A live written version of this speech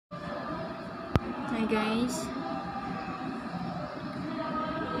Hi guys,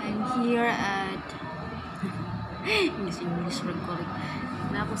 I'm here at English recording.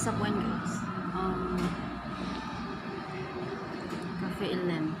 Napo sa Puan guys. Cafe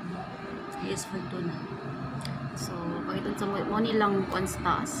Ellen. Yes, Fortuna. So, pakiton sa money lang kuan sa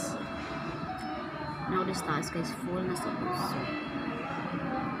taas. Now this taas guys, full na sa bus.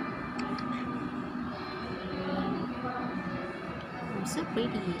 So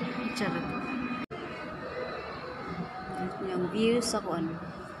pretty. Charot. Yung view sa kuan.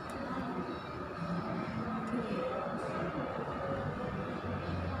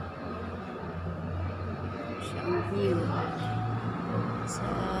 Siyang view sa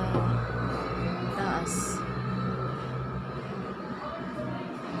taas.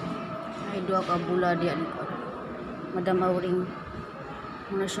 Ay dua ka bula diyan ko. Madam Auring.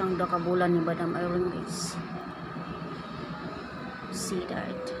 Muna siyang dua ka bula ni Madam Auring guys. See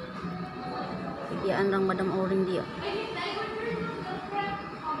that. Bigyan lang Madam Auring dia.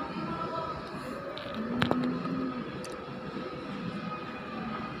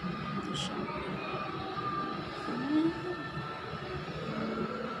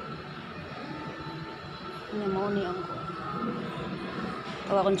 Ini mau ni ang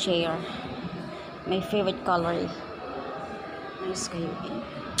tawa kong chair. My favorite color. Nice kayo eh.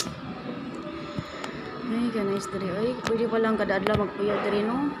 Ay, guys, dari. Ay, pwede pa lang kada adlaw magpuyo dari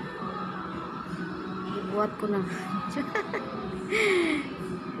no. Ibuhat ko na.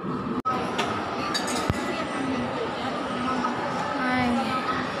 Ay,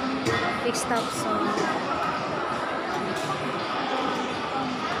 fixed up so.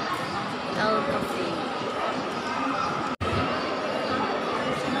 El Cafe.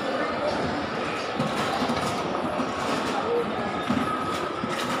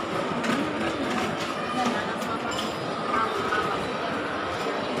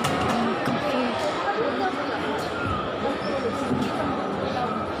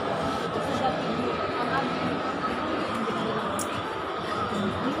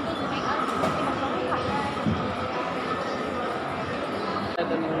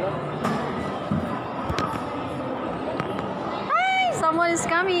 Hi, someone is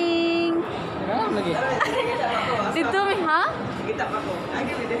coming. Dito mi ha?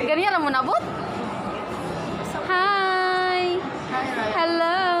 Ganyan lang mo nabot? Hi.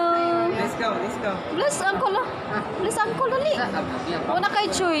 Hello. Let's go. Bless uncle lah. Bless uncle dali. Wala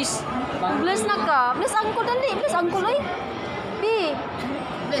kay choice. Bless na ka. Bless uncle dali. Bless uncle ay. Bi.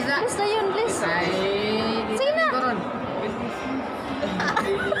 Bless na yun, bless. Sige na.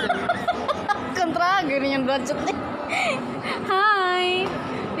 Kontra, ganyan yung budget eh. Hi.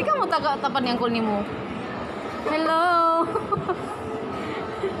 Di ka mo tapan yung call ni mo. Hello.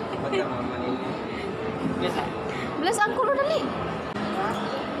 Bless uncle lo dali.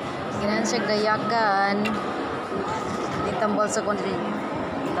 Ganyan siya gayakan. Ditambal sa kundi.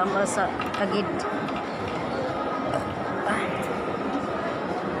 Ditambal sa kagid.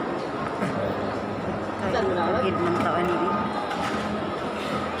 Kagid man tawan ini.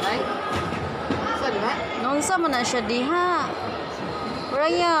 Nonsa man na siya diha.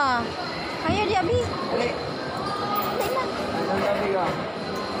 Raya. Ayo di abi.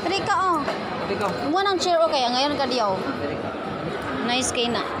 Tari ka oh. Mo nang chair okay ngayon ka diyaw. Nice kay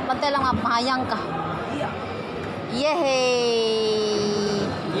na. Pantay lang mahayang ka. Yehey.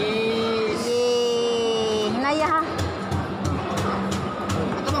 Yes. Yay. Hinaya ha.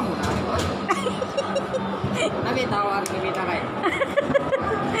 Ito ba muna? Nabitaw kay.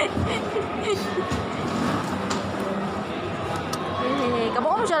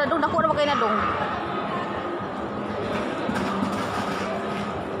 Kabako mo siya na dong. Dako na ba kayo na dong?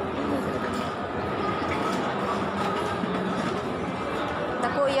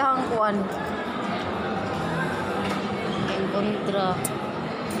 Dako iyahang kuan. Ang kontra.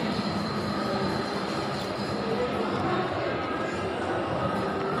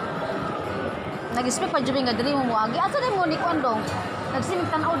 Nag-expect pa dyan nga dali mo muagi. Asa na mo ni kuan dong?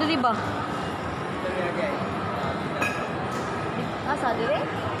 Nagsimig tanaw dali ba? Asa dili?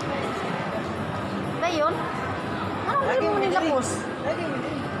 Dayon? Anong dili mo nilapos?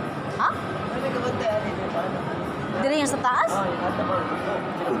 Ha? Dili yung sa taas?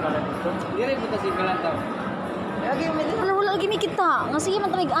 Dire po kasi kalantaw. Wala lagi mi kita. Nga sige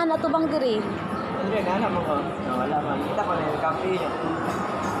man tanig ana to bang diri. Dire na mo ko. Wala man. Kita ko na yung cafe niya.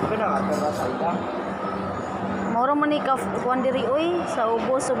 Pero pero sa ita. Maura man ni kuan diri oy sa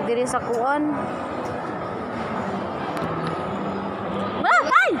ubos ug diri sa kuan.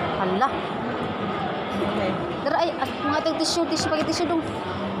 Ay! Hala. Dara ay mga tag tissue pagi tissue dong.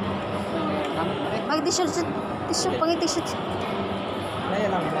 Pagi tissue pagi tissue. Ayan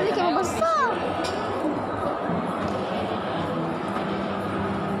lang. Dili kay mabasa.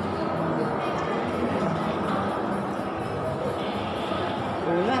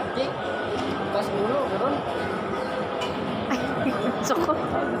 Sukot.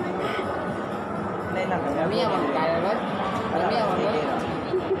 Nay lang. Kami yang magkaya ba? Kami yang magkaya.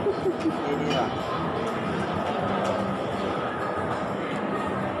 Hindi ra.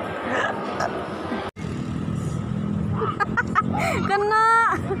 Kena.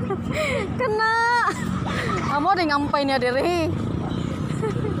 Kena. Amo ding ampay niya diri.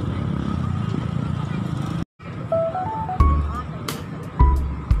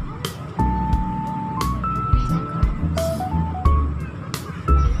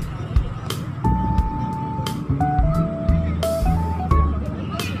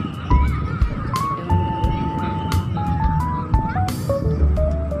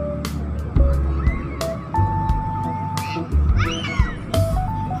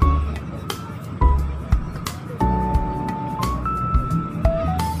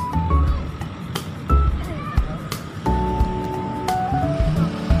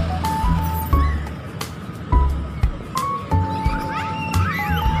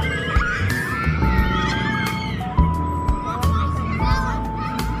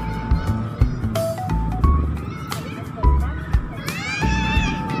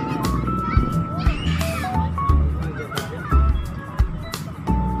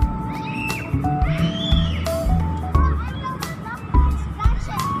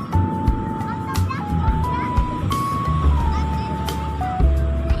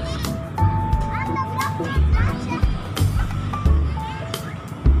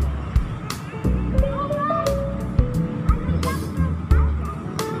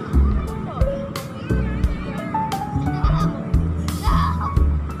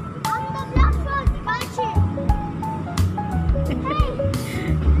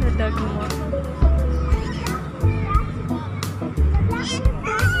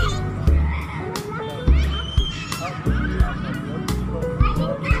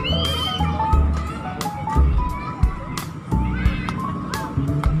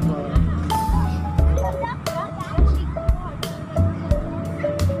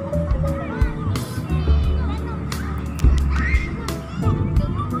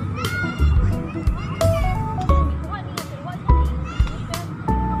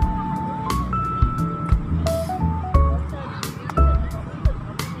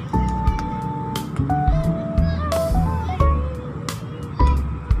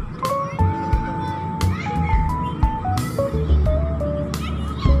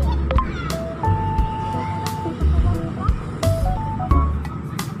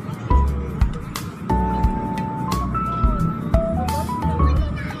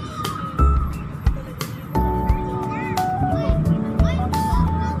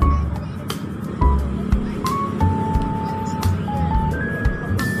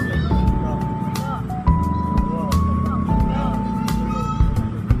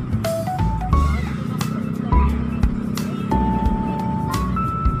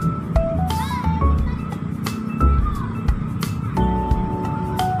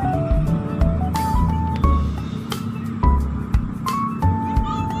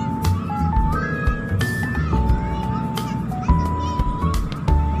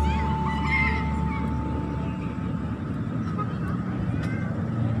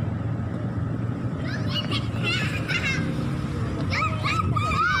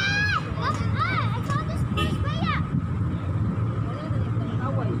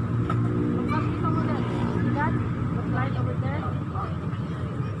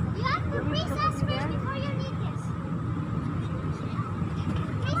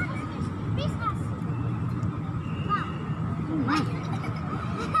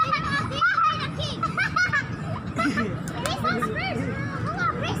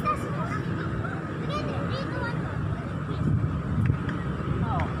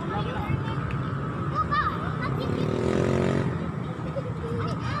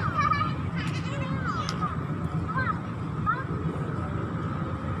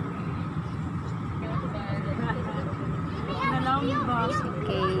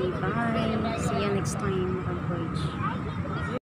 Okay, bye. See you next time, Road Bridge.